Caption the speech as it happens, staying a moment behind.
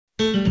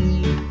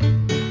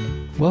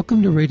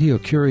Welcome to Radio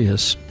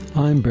Curious.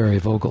 I'm Barry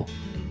Vogel.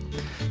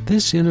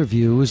 This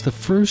interview is the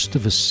first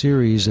of a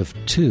series of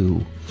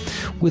two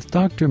with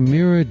Dr.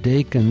 Mira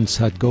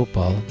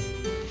Dakin-Sadgopal,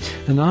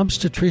 an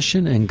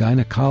obstetrician and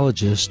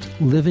gynecologist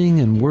living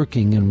and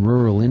working in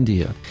rural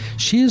India.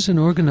 She is an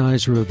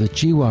organizer of the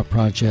Jeeva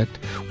Project,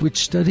 which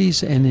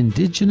studies an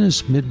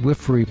indigenous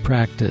midwifery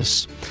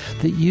practice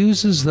that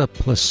uses the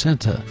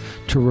placenta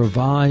to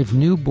revive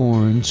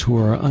newborns who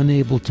are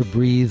unable to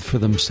breathe for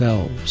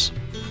themselves.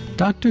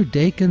 Dr.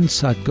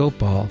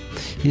 Dakin-Sadgopal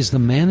is the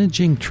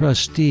managing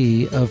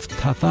trustee of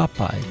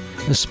Tathapai,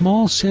 a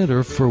small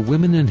center for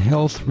women in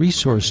health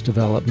resource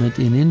development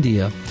in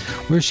India,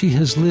 where she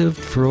has lived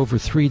for over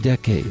 3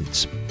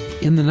 decades.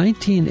 In the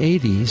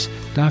 1980s,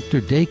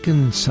 Dr.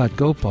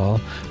 Dakin-Sadgopal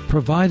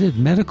provided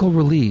medical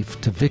relief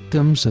to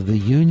victims of the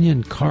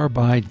Union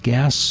Carbide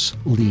gas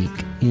leak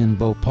in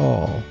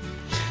Bhopal.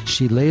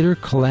 She later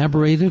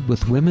collaborated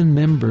with women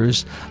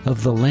members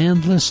of the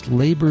Landless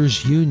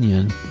Laborers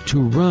Union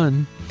to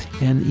run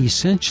an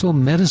essential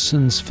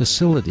medicines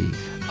facility,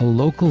 a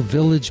local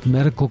village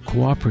medical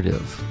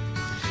cooperative.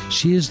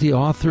 She is the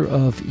author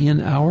of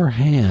In Our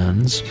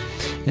Hands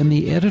and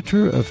the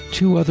editor of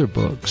 2 other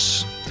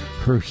books,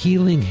 Her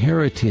Healing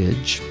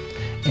Heritage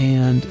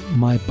and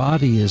My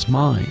Body is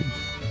Mine.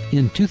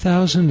 In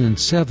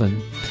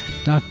 2007,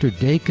 Dr.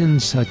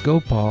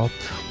 Dakin-Sadgopal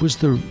was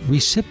the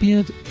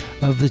recipient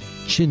of the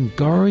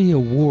Chingari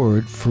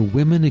Award for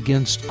Women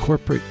Against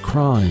Corporate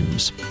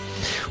Crimes,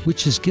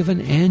 which is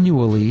given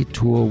annually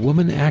to a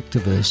woman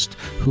activist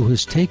who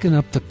has taken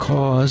up the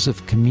cause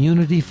of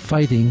community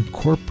fighting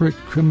corporate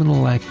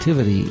criminal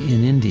activity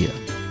in India.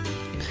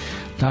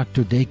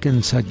 Dr.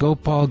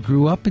 Dakin-Sadgopal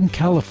grew up in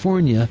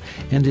California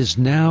and is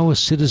now a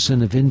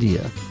citizen of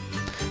India.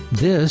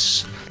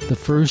 This, the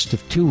first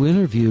of 2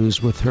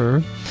 interviews with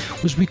her,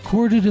 was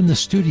recorded in the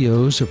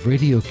studios of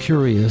Radio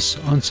Curious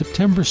on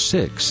September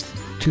 6,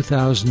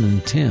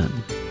 2010.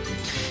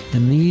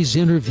 In these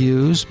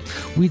interviews,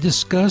 we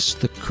discuss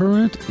the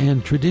current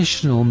and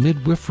traditional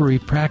midwifery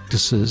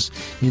practices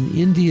in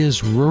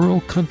India's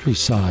rural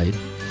countryside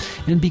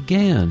and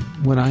began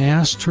when I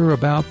asked her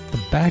about the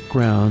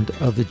background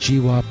of the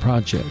Jeeva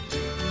Project.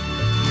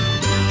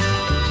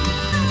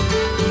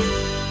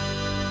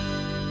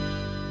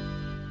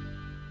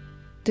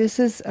 This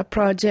is a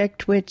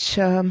project which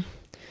a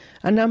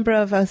number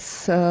of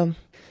us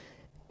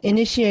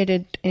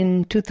initiated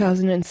in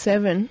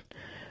 2007.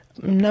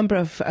 A number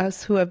of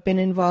us who have been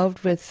involved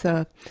with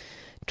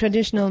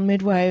traditional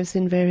midwives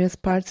in various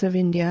parts of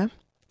India.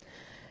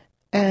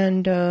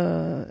 And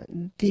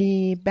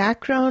the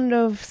background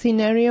of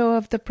scenario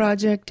of the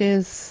project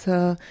is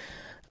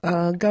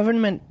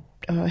government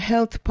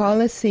health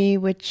policy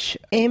which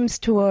aims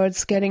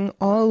towards getting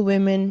all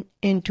women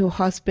into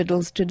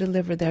hospitals to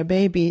deliver their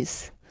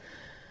babies.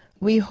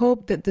 We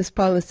hope that this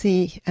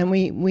policy, and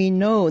we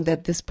know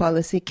that this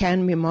policy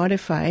can be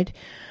modified.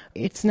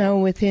 It's now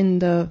within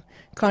the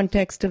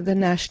context of the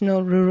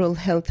National Rural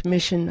Health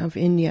Mission of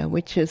India,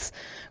 which is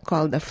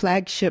called the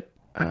flagship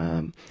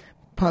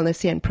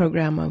policy and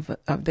program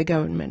of the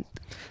government.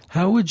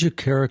 How would you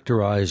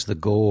characterize the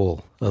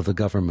goal of the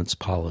government's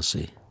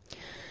policy?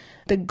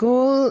 The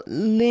goal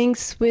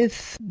links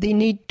with the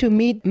need to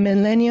meet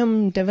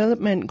Millennium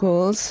Development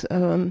Goals,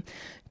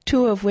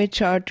 2 of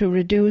which are to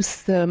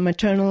reduce the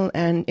maternal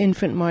and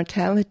infant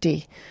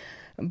mortality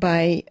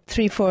by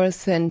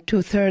 3/4 and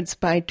 2/3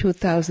 by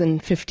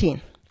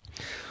 2015.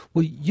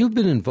 Well, you've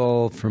been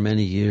involved for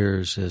many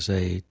years as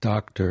a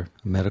doctor,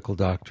 a medical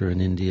doctor in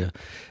India,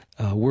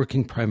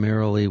 working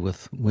primarily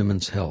with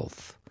women's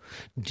health.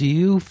 Do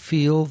you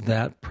feel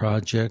that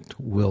project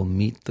will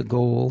meet the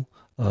goal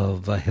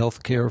of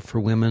health care for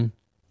women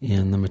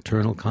in the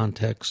maternal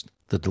context,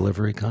 the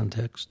delivery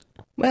context?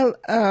 Well,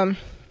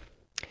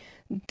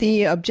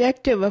 the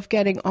objective of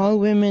getting all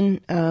women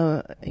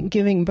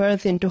giving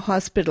birth into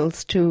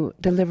hospitals to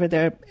deliver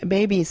their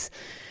babies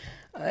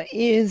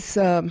is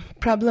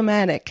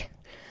problematic.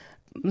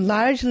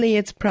 Largely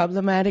it's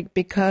problematic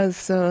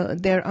because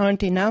there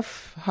aren't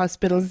enough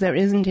hospitals, there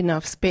isn't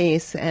enough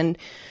space, and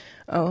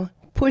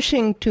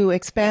pushing to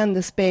expand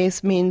the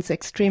space means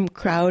extreme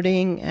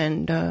crowding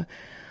and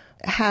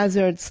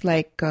hazards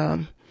like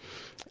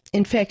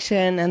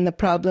infection and the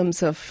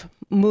problems of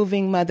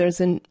moving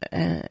mothers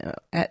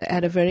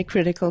at a very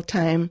critical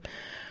time.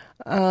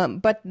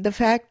 But the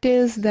fact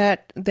is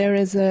that there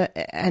is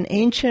an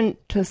ancient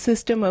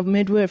system of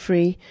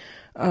midwifery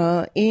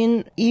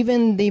in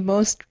even the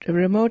most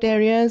remote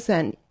areas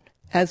and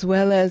as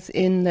well as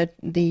in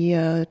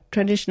the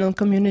traditional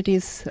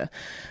communities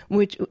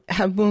which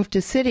have moved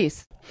to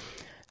cities.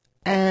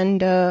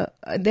 And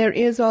there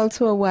is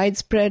also a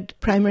widespread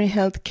primary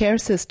health care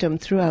system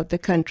throughout the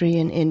country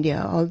in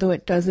India, although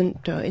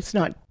it's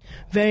not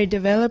very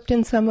developed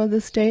in some of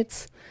the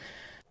states.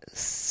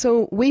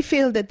 So we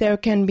feel that there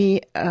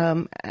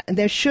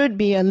should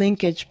be a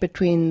linkage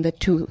between the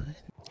two.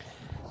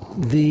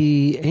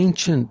 The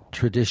ancient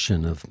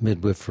tradition of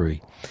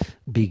midwifery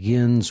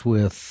begins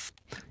with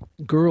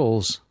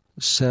girls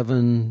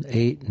 7,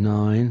 8,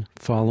 9,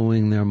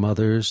 following their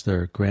mothers,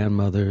 their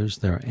grandmothers,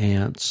 their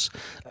aunts,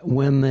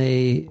 when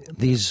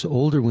these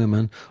older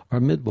women are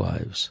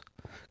midwives.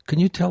 Can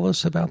you tell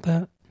us about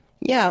that?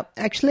 Yeah,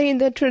 actually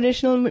the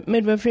traditional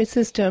midwifery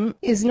system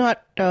is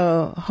not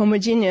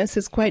homogeneous,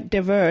 it's quite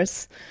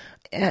diverse,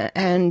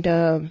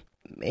 and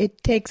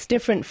it takes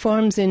different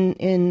forms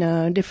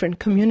in different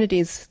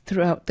communities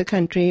throughout the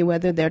country,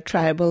 whether they're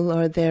tribal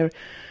or they're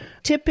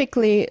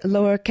typically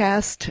lower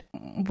caste,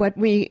 what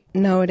we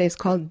nowadays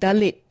call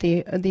Dalit,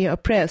 the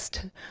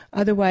oppressed.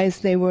 Otherwise,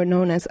 they were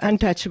known as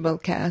untouchable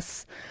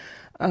castes.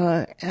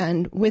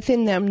 And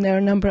within them, there are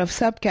a number of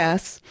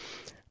subcastes.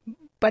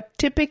 But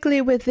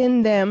typically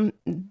within them,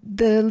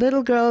 the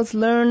little girls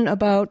learn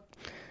about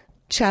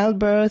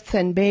childbirth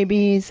and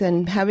babies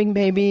and having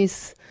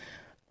babies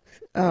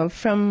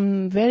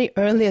from very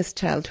earliest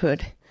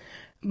childhood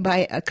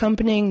by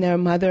accompanying their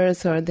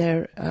mothers or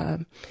their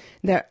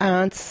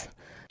aunts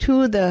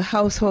to the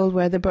household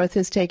where the birth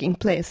is taking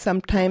place.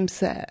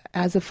 Sometimes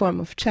as a form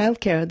of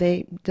childcare,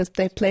 they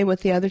play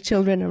with the other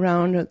children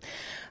around,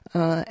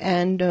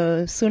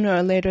 and sooner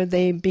or later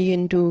they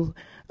begin to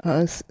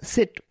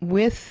sit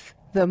with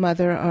the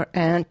mother or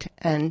aunt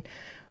and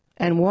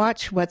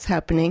watch what's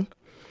happening,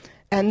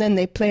 and then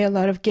they play a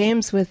lot of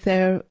games with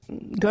their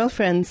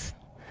girlfriends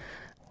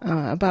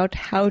about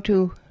how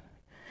to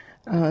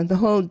the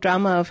whole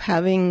drama of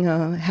having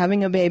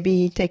a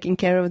baby, taking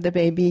care of the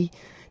baby,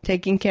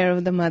 taking care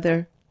of the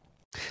mother.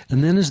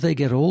 And then as they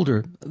get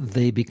older,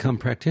 they become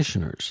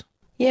practitioners.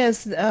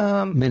 Yes.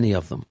 Many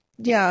of them.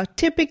 Yeah.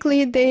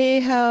 Typically they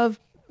have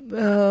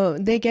been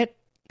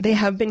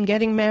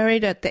getting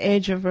married at the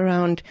age of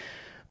around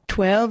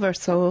 12 or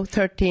so,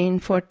 13,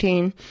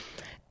 14,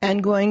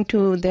 and going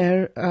to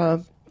their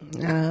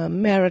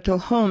marital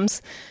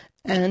homes.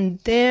 And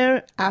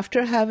there,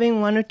 after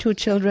having 1 or 2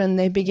 children,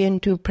 they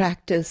begin to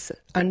practice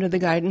under the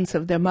guidance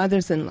of their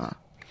mothers-in-law.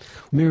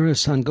 Mira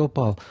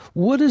Dakin-Sadgopal,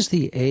 what is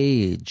the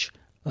age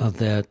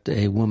that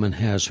a woman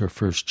has her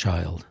first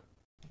child?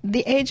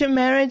 The age of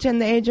marriage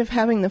and the age of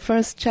having the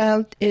first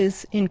child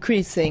is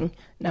increasing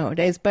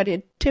nowadays, but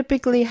it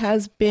typically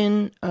has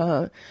been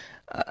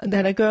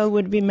that a girl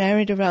would be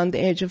married around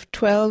the age of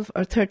 12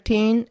 or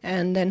 13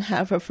 and then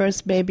have her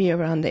first baby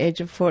around the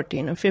age of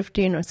 14 or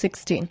 15 or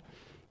 16.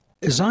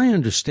 As I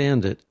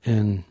understand it,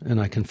 and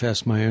I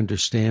confess my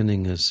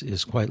understanding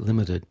is quite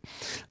limited,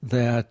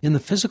 that in the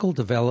physical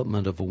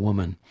development of a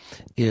woman,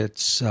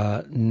 it's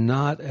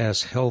not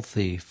as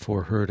healthy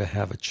for her to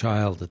have a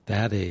child at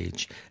that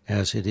age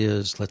as it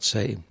is, let's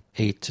say,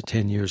 8 to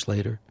 10 years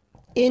later.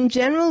 In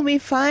general, we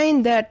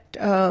find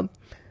that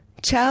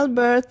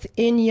childbirth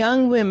in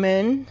young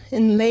women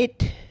in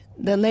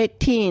the late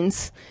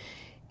teens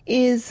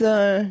is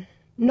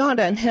not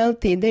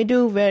unhealthy. They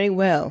do very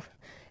well.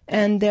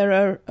 And there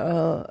are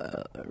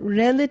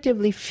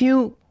relatively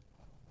few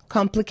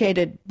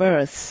complicated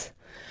births.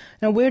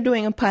 Now, we're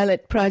doing a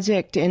pilot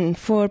project in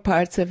 4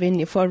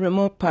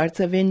 remote parts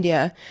of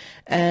India,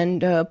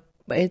 and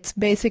it's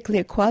basically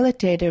a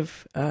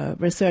qualitative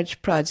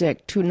research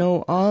project to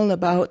know all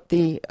about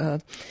the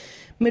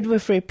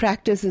midwifery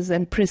practices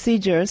and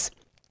procedures.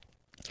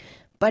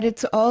 But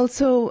it's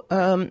also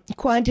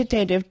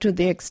quantitative to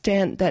the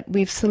extent that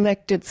we've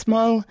selected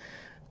small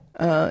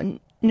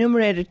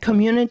enumerated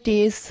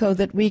communities so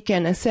that we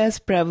can assess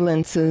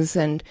prevalences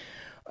and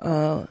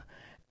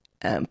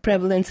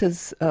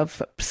prevalences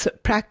of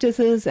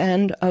practices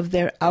and of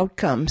their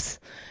outcomes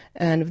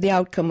and of the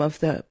outcome of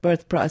the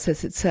birth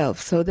process itself,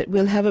 so that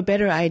we'll have a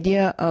better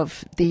idea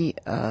of the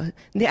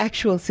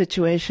actual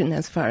situation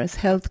as far as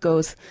health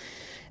goes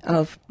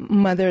of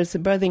mothers,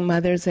 birthing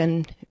mothers,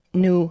 and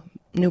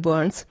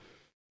newborns.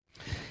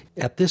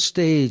 At this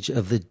stage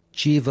of the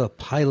Jeeva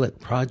pilot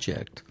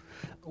project,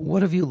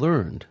 what have you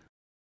learned?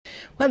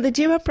 Well, the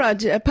Jeeva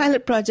Project,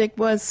 pilot project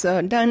was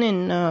done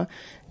in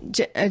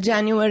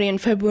January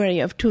and February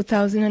of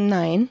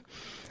 2009.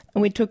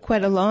 We took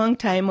quite a long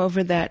time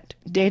over that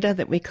data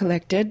that we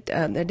collected.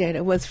 The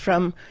data was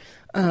from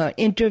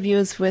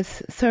interviews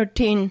with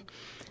 13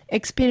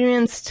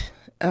 experienced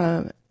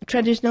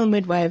traditional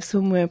midwives,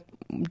 whom were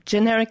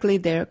generically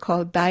they're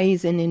called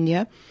dais in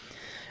India.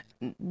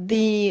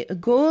 The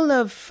goal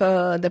of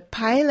the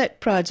pilot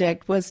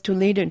project was to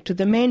lead into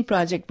the main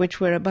project,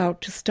 which we're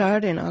about to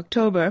start in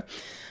October,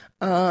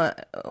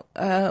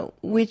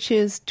 which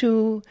is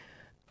to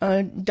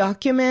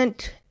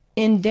document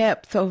in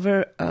depth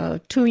over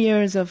 2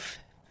 years of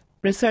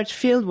research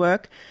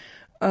fieldwork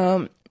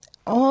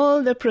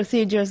all the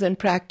procedures and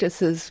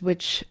practices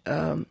which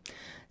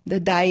the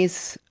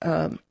dais,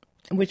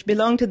 which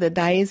belong to the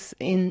dais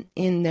in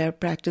their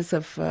practice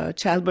of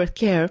childbirth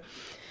care.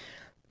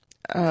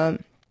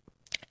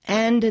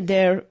 And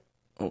their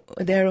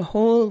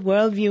whole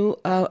worldview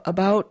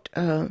about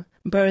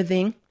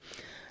birthing,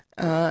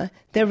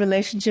 their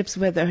relationships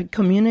with their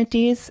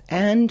communities,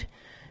 and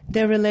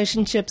their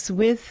relationships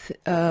with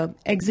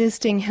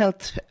existing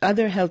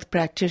other health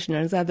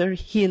practitioners, other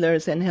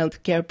healers and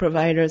health care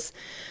providers,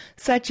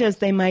 such as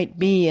they might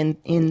be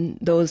in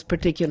those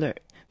particular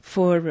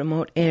for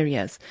remote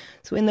areas.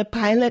 So in the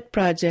pilot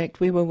project,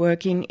 we were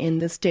working in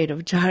the state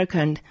of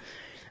Jharkhand,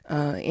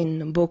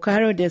 in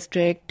Bokaro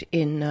district,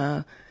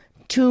 in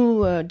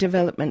 2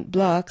 development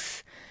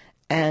blocks,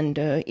 and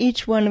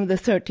each one of the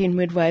 13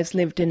 midwives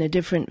lived in a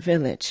different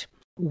village.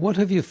 What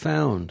have you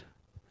found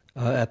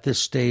at this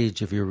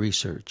stage of your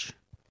research?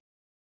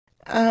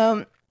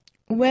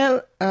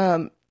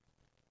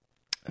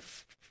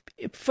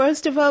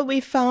 First of all, we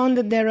found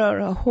that there are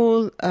a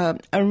whole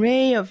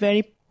array of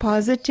very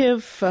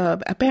positive,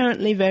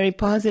 apparently very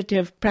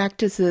positive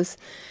practices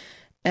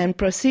and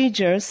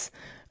procedures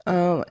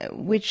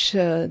which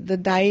the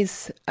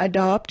DICE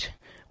adopt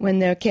when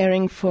they're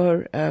caring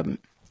for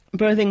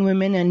birthing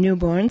women and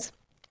newborns.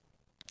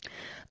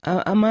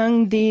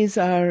 Among these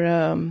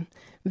are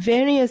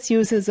various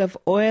uses of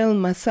oil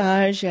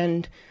massage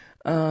and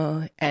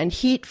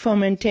heat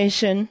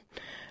fermentation,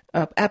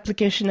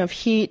 application of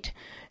heat,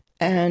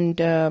 and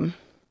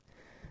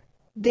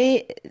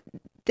they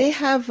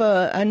have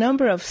a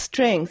number of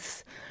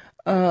strengths.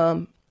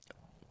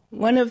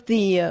 One of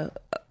the,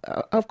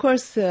 of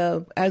course,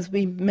 as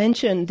we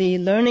mentioned, the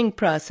learning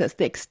process,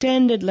 the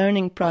extended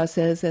learning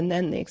process, and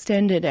then the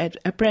extended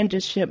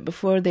apprenticeship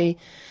before they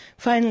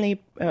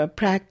finally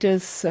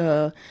practice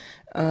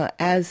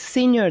as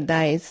senior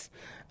DICE,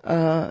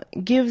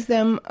 gives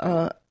them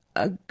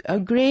a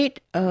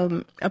great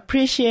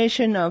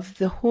appreciation of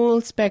the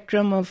whole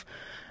spectrum of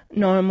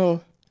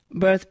normal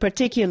birth,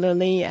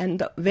 particularly, and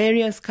the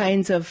various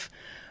kinds of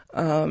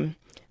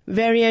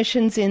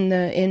variations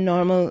in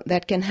normal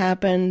that can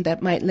happen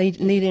that might lead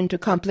into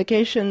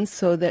complications,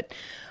 so that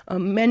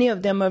many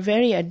of them are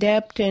very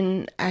adept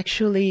in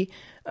actually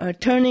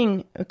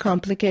turning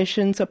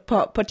complications or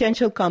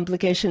potential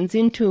complications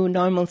into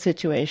normal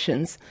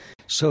situations.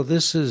 So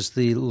this is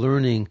the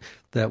learning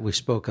that we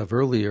spoke of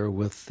earlier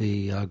with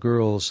the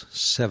girls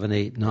 7,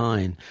 8,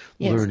 9,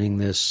 yes. Learning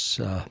this,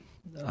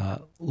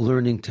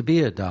 learning to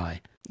be a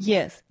DICE.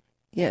 Yes.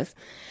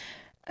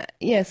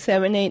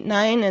 7, 8,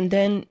 9, and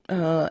then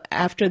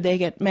after they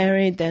get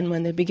married, then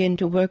when they begin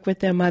to work with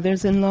their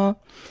mothers-in-law,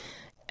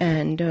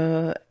 and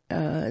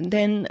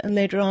then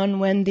later on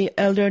when the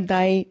elder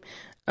DICE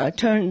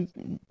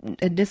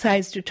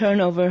decides to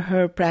turn over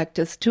her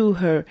practice to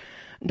her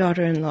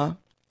daughter-in-law.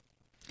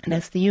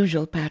 That's the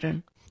usual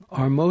pattern.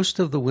 Are most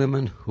of the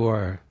women who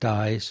are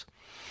DICE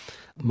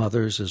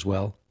mothers as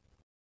well?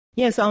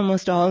 Yes,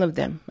 almost all of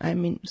them. I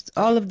mean,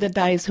 all of the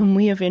DICE whom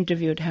we have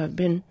interviewed have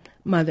been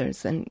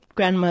mothers and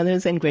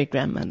grandmothers and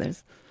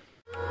great-grandmothers.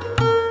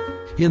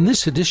 In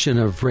this edition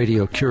of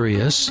Radio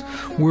Curious,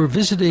 we're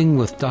visiting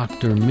with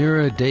Dr.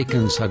 Mira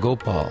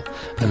Dakin-Sadgopal,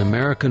 an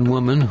American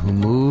woman who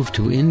moved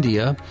to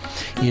India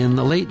in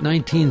the late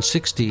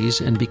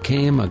 1960s and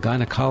became a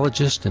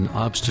gynecologist and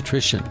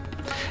obstetrician.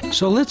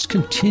 So let's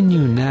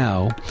continue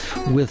now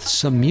with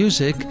some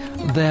music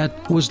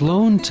that was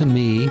loaned to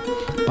me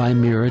by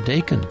Mira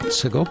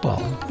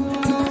Dakin-Sadgopal.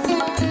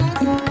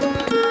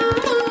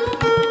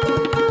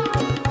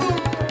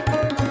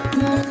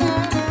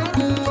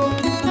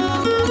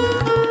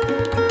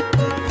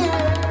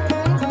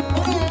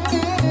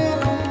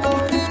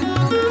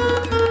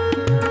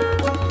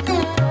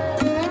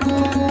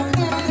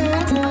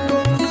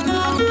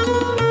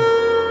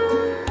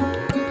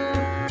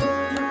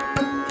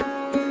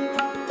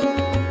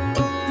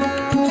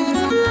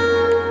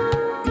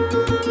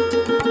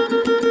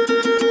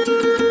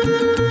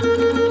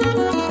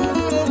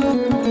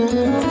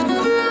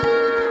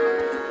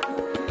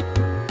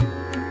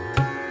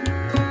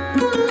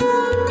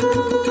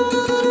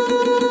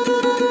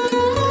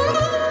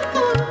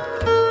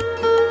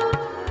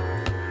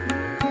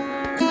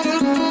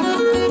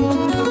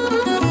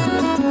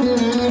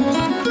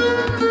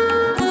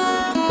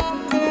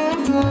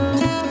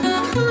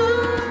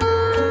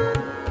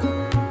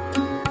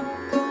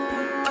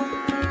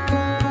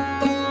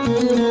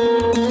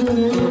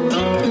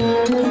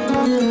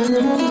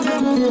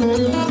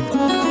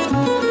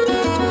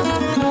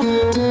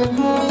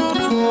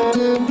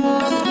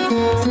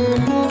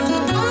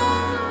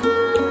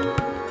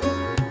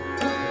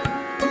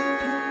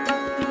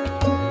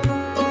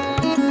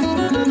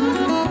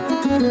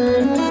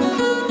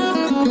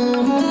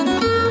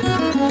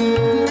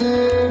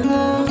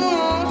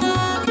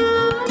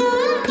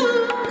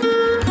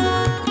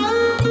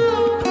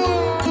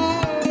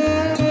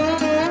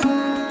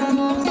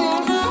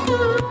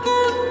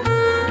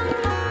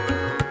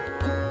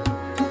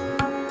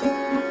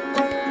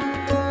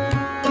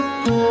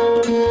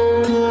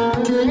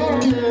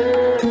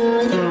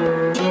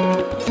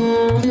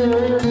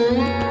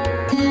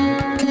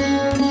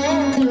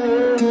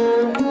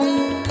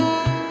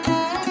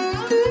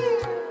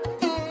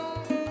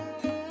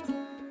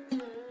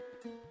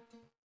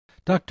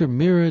 Dr.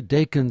 Mira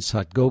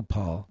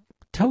Dakin-Sadgopal,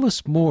 tell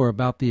us more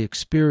about the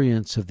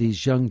experience of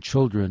these young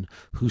children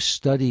who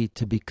study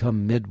to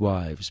become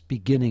midwives,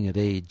 beginning at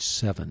age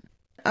 7.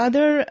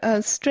 Other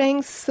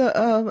strengths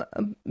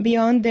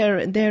beyond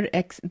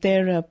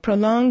their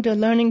prolonged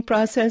learning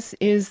process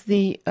is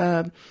the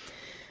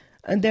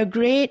their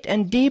great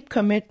and deep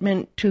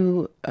commitment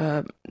to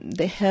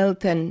the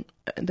health and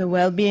the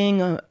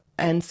well-being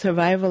and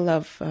survival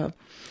of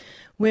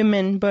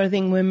women,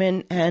 birthing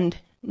women, and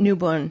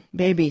newborn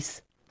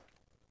babies.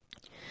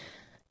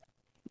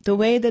 The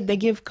way that they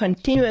give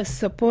continuous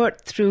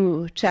support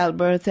through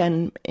childbirth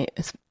and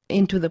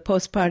into the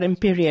postpartum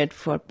period,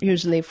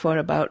 usually for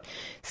about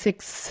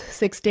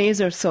six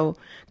days or so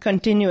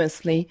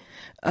continuously,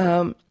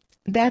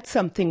 that's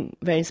something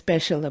very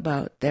special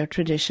about their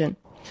tradition.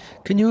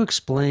 Can you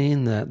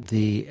explain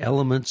the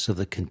elements of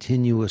the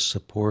continuous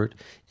support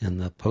in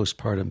the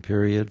postpartum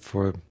period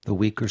for the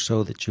week or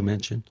so that you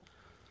mentioned?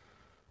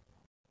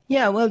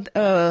 Yeah, well,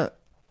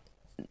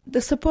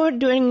 the support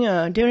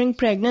during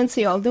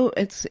pregnancy, although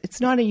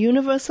it's not a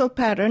universal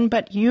pattern,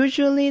 but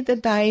usually the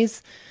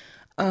dyes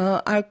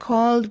are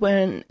called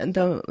when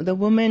the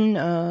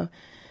woman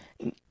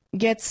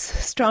gets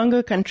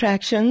stronger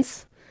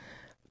contractions,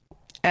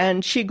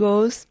 and she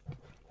goes,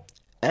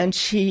 and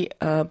she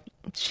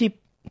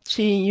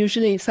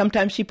usually,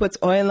 sometimes she puts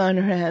oil on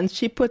her hands.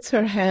 She puts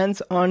her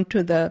hands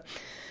onto the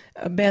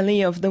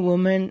belly of the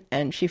woman,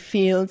 and she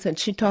feels, and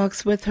she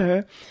talks with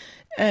her,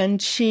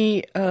 and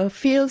she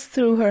feels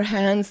through her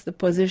hands the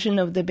position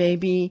of the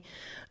baby,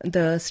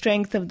 the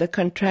strength of the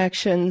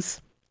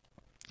contractions,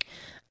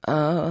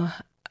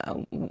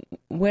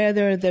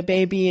 whether the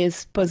baby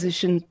is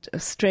positioned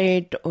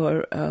straight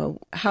or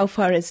how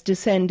far it's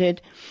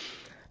descended.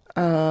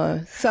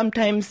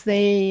 Sometimes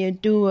they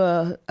do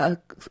a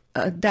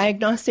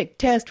diagnostic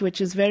test, which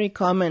is very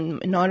common,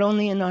 not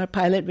only in our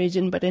pilot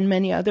region, but in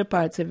many other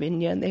parts of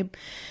India.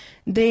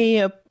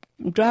 They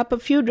drop a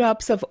few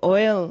drops of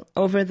oil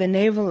over the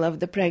navel of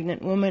the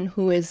pregnant woman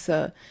who is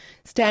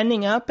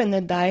standing up, and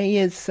the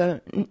dye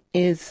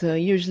is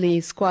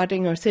usually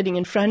squatting or sitting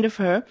in front of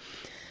her.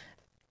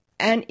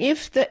 And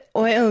if the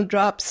oil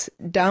drops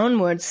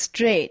downwards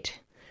straight,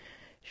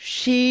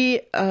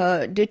 she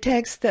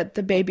detects that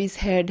the baby's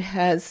head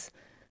has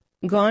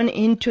gone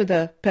into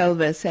the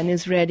pelvis and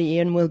is ready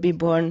and will be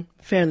born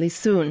fairly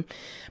soon.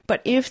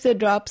 But if the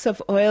drops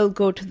of oil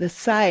go to the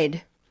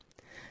side,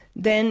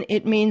 then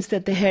it means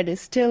that the head is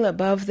still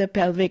above the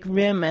pelvic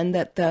rim and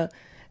that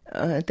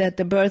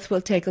the birth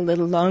will take a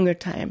little longer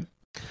time.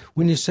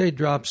 When you say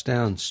drops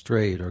down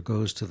straight or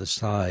goes to the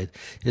side,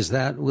 is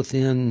that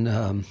within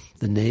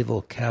the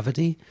navel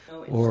cavity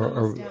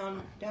or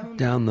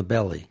down the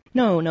belly?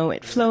 No,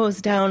 it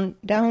flows down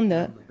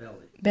the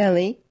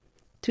belly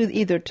to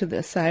either to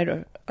the side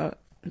or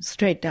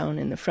straight down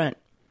in the front.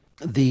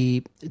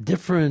 The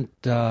different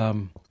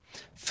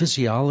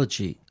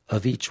physiology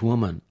of each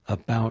woman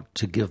about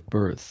to give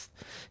birth,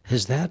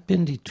 has that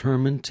been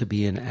determined to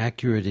be an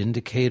accurate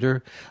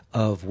indicator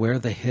of where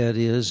the head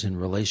is in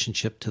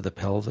relationship to the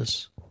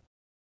pelvis?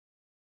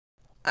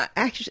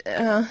 Actually,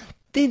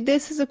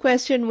 this is a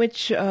question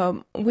which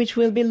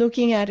we'll be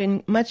looking at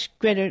in much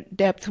greater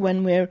depth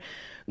when we're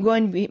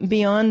going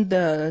beyond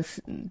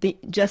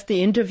just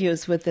the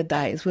interviews with the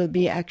dyes. We'll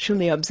be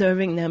actually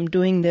observing them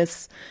doing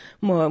this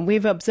more.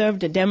 We've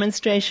observed a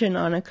demonstration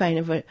on a kind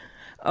of a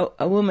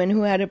woman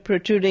who had a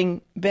protruding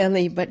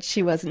belly, but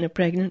she wasn't a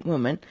pregnant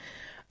woman.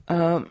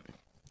 But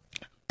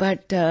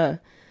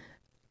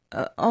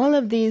all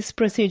of these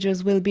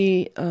procedures will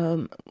be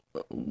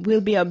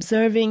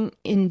observing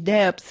in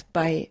depth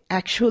by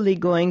actually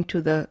going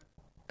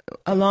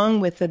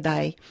along with the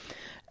dye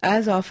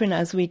as often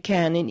as we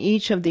can in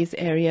each of these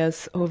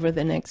areas over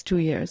the next 2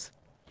 years.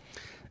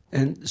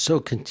 And so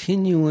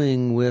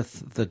continuing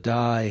with the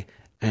dye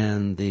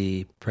and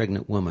the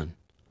pregnant woman.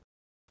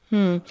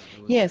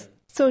 Yes.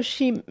 So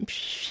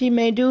she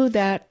may do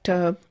that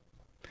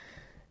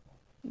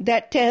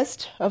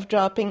test of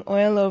dropping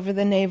oil over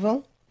the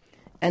navel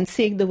and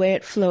seeing the way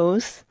it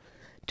flows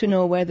to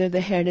know whether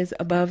the head is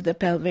above the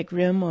pelvic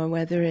rim or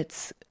whether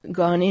it's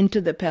gone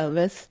into the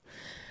pelvis.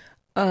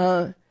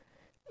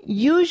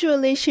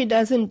 Usually she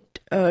doesn't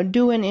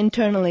do an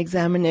internal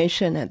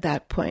examination at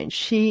that point.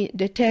 She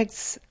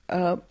detects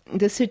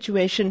the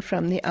situation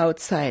from the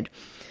outside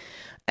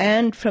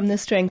and from the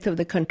strength of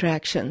the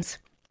contractions.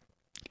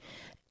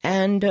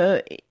 And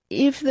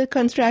if the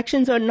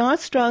contractions are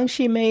not strong,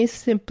 she may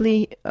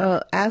simply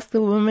ask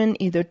the woman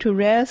either to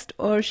rest,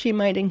 or she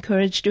might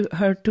encourage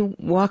her to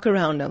walk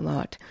around a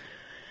lot.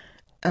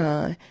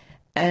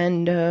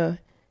 And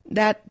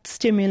that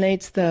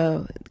stimulates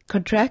the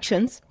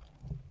contractions.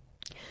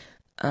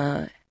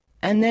 And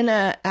then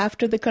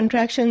after the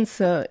contractions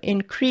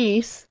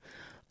increase,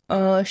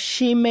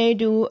 she may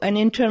do an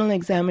internal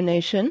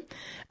examination.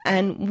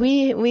 And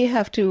we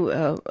have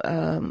to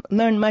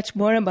learn much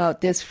more about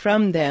this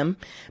from them.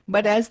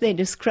 But as they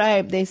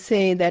describe, they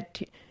say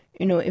that,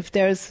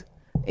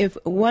 if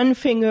one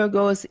finger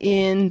goes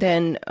in,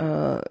 then,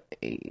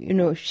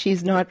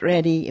 she's not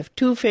ready. If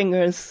two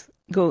fingers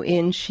go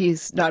in,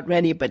 she's not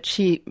ready, but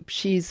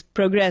she's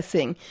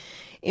progressing.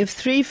 If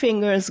three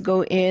fingers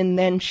go in,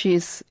 then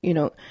she's,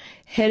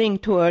 heading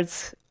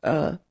towards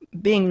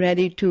being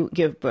ready to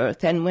give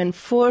birth. And when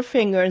four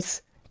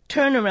fingers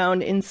turn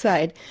around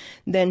inside,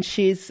 then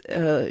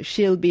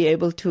she'll be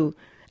able to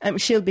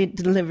she'll be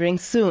delivering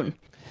soon.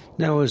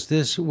 Now, is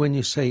this, when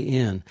you say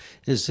in,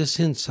 is this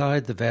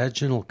inside the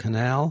vaginal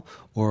canal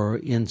or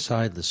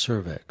inside the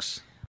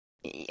cervix?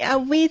 Yeah,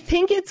 we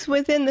think it's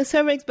within the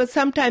cervix, but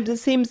sometimes it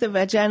seems the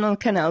vaginal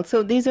canal.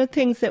 So these are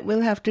things that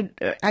we'll have to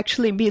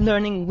actually be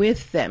learning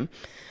with them,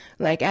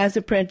 like as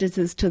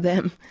apprentices to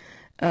them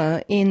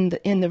in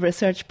the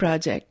research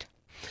project.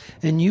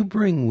 And you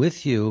bring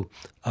with you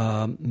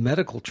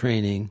medical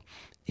training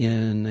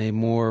in a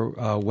more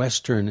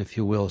Western, if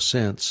you will,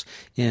 sense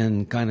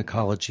in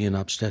gynecology and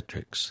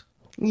obstetrics.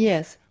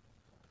 Yes.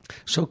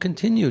 So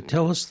continue.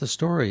 Tell us the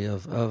story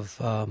of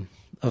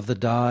the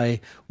dye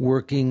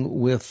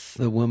working with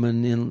the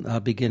woman in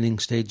beginning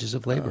stages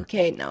of labor.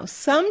 Okay. Now,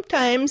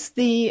 sometimes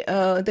the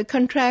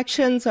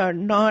contractions are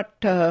not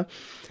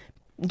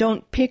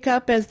don't pick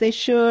up as they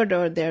should,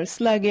 or they're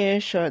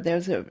sluggish, or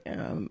there's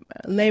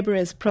labor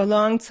is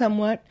prolonged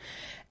somewhat.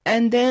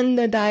 And then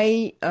the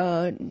dye,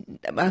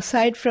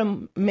 aside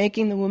from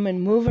making the woman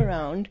move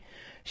around,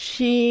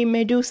 she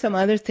may do some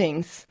other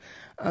things.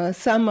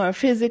 Some are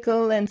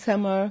physical and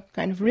some are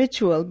kind of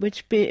ritual,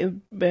 which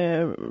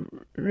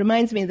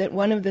reminds me that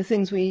one of the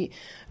things we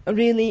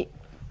really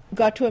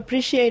got to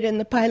appreciate in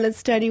the pilot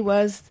study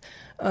was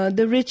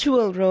the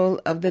ritual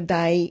role of the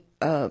dye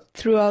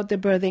throughout the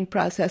birthing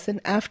process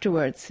and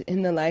afterwards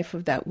in the life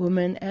of that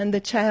woman and the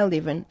child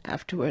even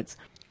afterwards.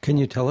 Can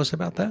you tell us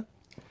about that?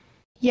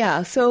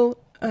 Yeah, so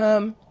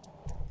one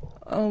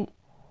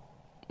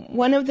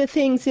of the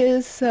things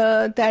is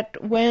that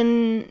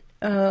when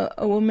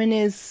a woman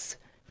is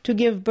to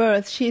give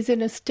birth, she's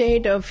in a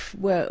state of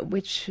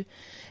which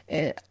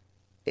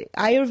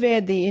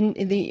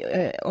Ayurveda,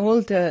 the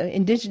old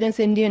indigenous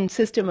Indian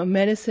system of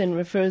medicine,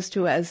 refers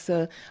to as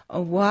a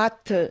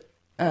Vata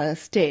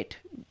state,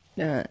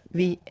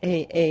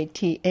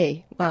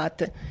 V-A-A-T-A,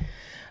 Vata.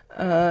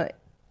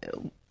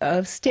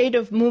 A state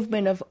of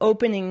movement, of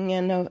opening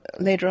and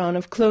later on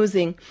of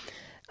closing.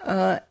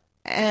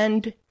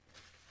 And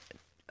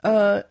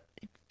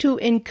to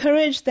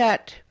encourage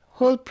that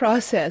whole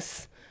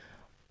process,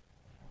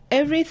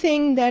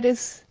 everything that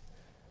is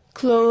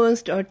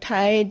closed or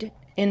tied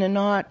in a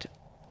knot,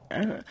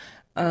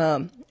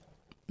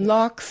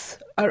 locks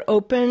are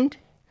opened,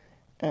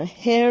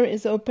 hair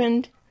is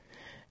opened,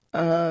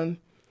 clothes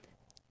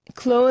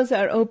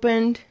are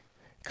opened,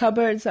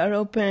 cupboards are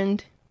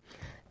opened,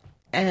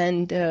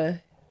 and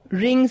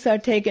rings are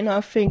taken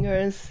off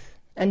fingers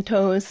and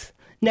toes,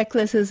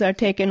 necklaces are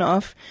taken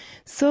off,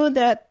 so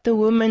that the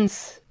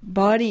woman's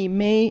body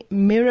may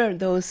mirror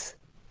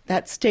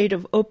that state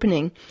of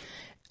opening,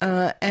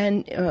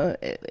 and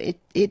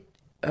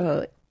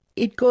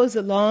it goes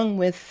along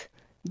with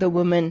the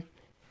woman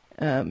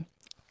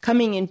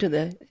coming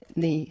into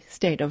the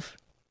state of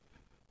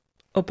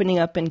opening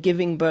up and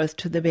giving birth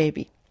to the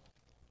baby.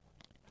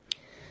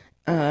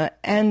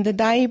 And the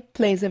dye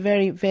plays a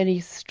very, very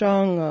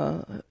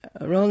strong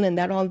role in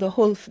that. The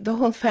whole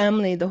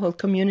family, the whole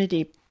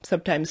community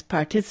sometimes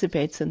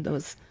participates in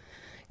those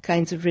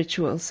kinds of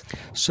rituals.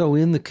 So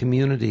in the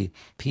community,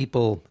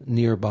 people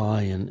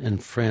nearby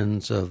and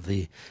friends of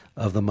the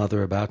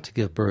mother about to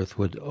give birth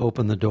would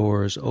open the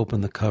doors, open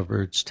the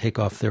cupboards, take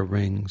off their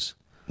rings.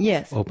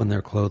 Yes. Open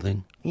their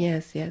clothing.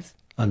 Yes, yes.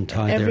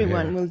 Untie their hair.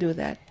 Everyone will do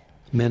that.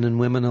 Men and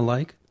women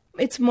alike?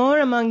 It's more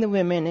among the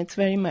women. It's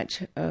very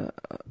much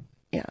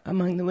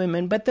among the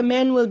women. But the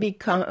men will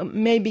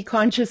may be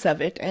conscious of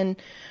it and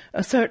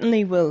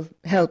certainly will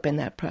help in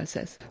that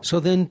process. So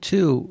then,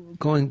 too,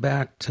 going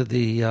back to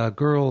the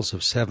girls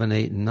of 7,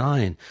 8, and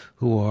 9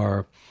 who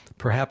are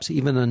perhaps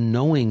even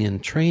unknowing in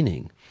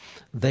training,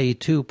 they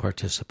too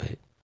participate.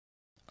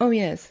 Oh,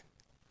 yes.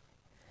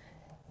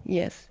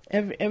 Yes,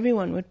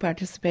 everyone would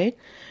participate.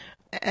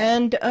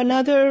 And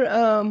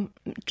another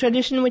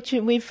tradition which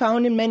we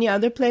found in many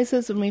other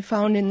places, and we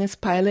found in this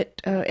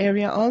pilot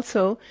area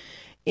also,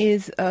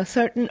 is a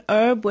certain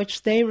herb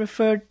which they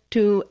refer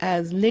to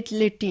as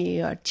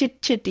lit-liti or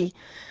chit-chiti.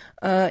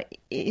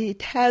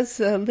 It has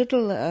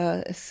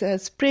little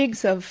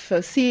sprigs of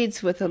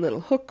seeds with a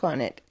little hook on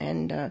it,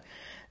 and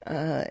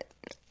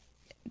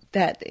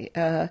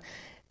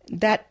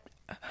that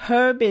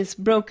herb is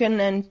broken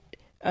and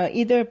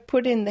either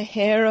put in the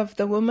hair of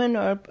the woman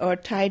or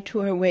tied to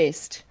her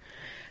waist.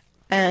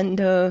 And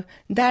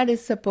that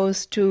is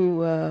supposed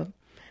to,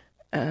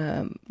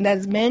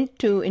 that's meant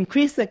to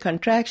increase the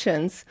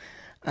contractions.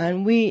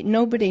 And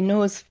nobody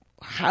knows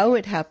how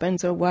it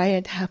happens or why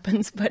it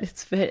happens, but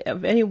it's a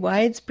very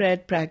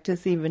widespread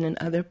practice even in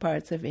other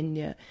parts of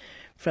India,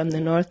 from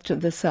the north to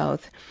the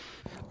south.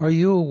 Are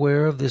you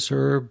aware of this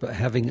herb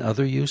having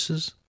other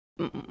uses?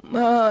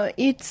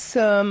 It's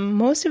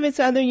most of its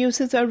other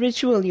uses are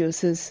ritual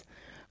uses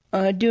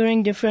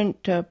during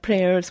different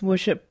prayers,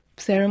 worship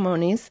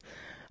ceremonies.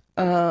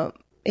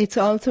 It's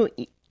also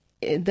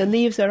the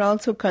leaves are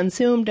also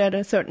consumed at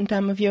a certain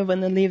time of year when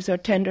the leaves are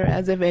tender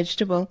as a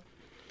vegetable.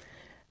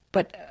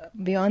 But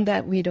beyond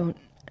that, we don't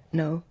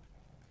know.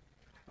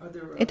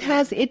 It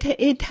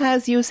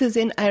has uses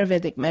in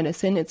Ayurvedic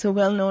medicine. It's a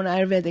well-known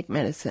Ayurvedic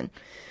medicine.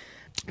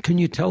 Can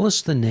you tell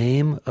us the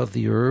name of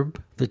the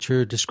herb that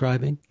you're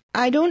describing?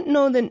 I don't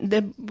know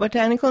the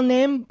botanical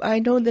name. I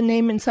know the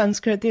name in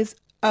Sanskrit is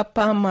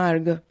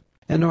apamarga.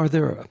 And are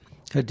there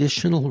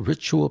additional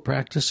ritual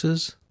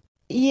practices?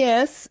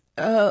 Yes.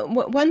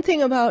 One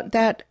thing about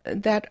that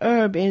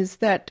herb is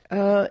that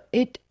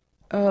it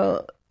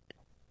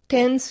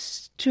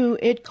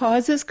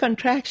causes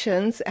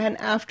contractions,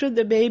 and after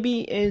the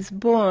baby is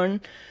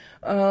born,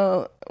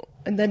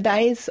 the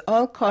dyes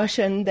all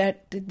caution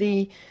that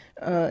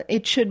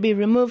it should be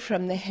removed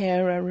from the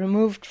hair or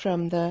removed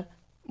from the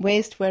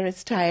waist where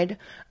it's tied.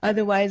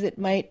 Otherwise, it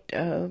might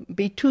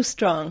be too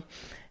strong.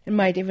 It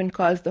might even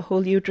cause the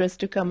whole uterus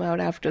to come out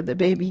after the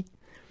baby.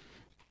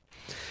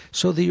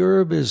 So the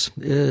herb is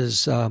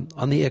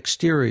on the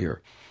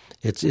exterior.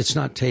 It's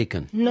not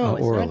taken. No,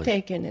 it's orally. not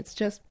taken. It's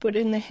just put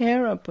in the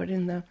hair or put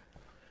in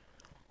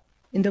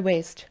the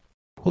waist.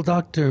 Well,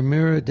 Dr.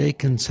 Mira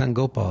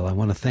Dakin-Sadgopal, I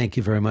want to thank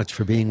you very much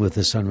for being with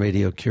us on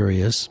Radio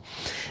Curious.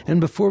 And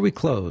before we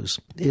close,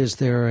 is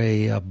there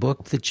a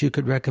book that you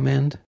could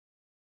recommend?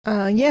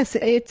 Yes,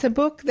 it's a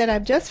book that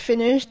I've just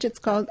finished. It's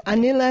called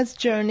Anila's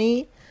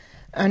Journey,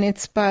 and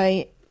it's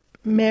by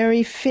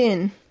Mary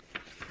Finn.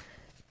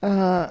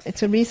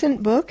 It's a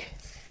recent book.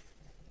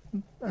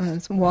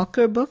 It's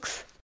Walker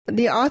Books.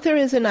 The author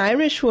is an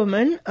Irish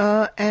woman,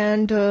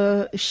 and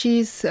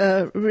she's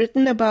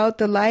written about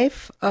the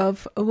life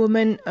of a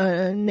woman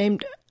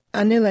named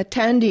Anila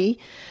Tandy.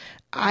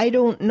 I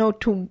don't know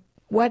to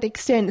what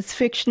extent it's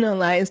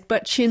fictionalized,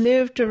 but she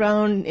lived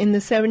around in the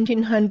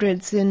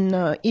 1700s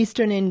in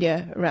eastern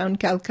India, around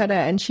Calcutta,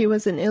 and she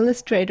was an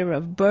illustrator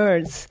of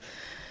birds,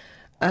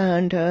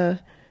 and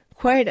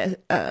quite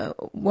a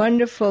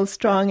wonderful,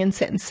 strong, and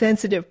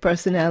sensitive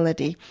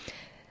personality.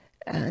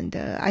 And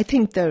I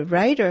think the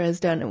writer has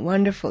done a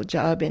wonderful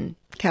job in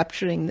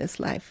capturing this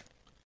life.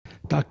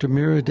 Dr.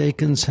 Mira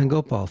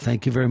Dakin-Sadgopal,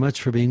 thank you very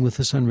much for being with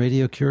us on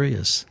Radio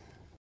Curious.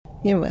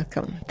 You're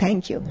welcome.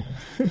 Thank you.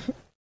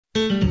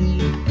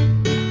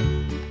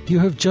 You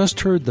have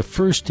just heard the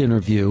first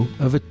interview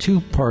of a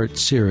two-part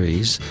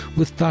series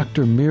with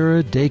Dr.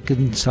 Mira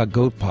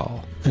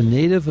Dakin-Sadgopal, a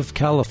native of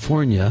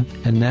California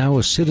and now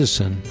a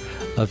citizen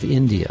of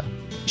India.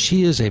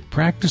 She is a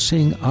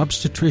practicing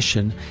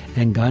obstetrician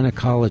and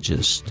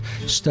gynecologist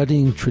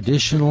studying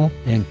traditional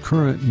and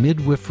current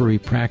midwifery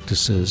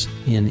practices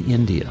in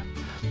India.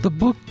 The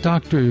book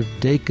Dr.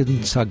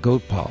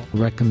 Dakin-Sadgopal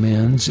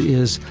recommends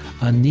is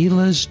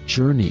Anila's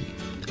Journey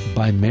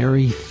by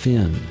Mary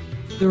Finn.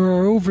 There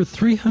are over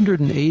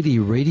 380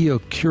 Radio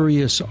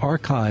Curious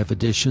archive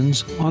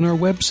editions on our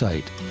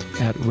website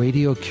at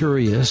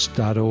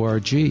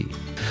radiocurious.org,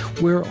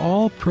 where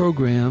all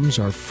programs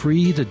are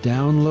free to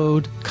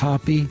download,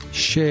 copy,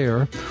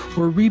 share,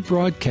 or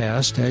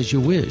rebroadcast as you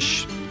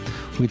wish.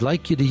 We'd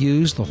like you to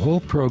use the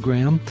whole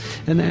program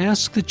and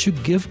ask that you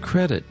give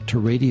credit to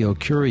Radio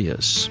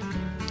Curious.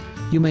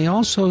 You may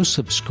also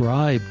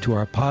subscribe to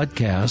our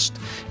podcast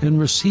and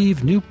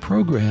receive new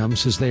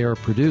programs as they are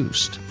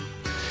produced.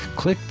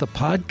 Click the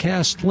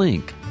podcast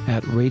link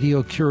at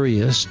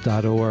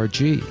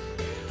radiocurious.org.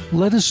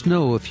 Let us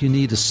know if you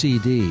need a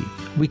CD.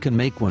 We can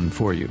make one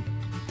for you.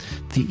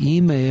 The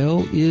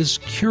email is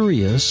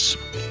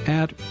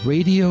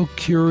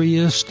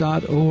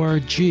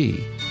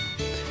curious@radiocurious.org.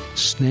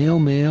 Snail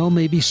mail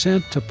may be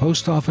sent to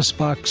Post Office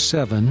Box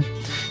 7,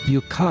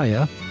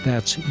 Ukiah,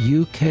 that's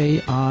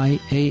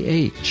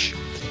UKIAH,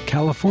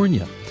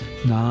 California,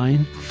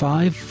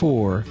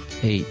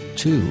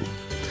 95482.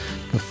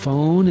 The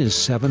phone is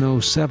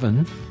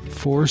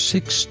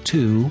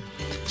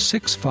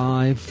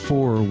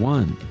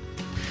 707-462-6541.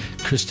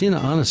 Christina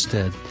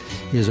Onnested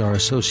is our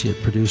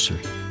associate producer.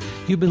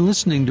 You've been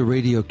listening to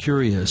Radio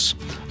Curious.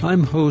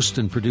 I'm host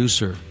and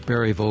producer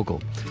Barry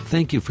Vogel.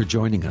 Thank you for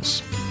joining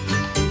us.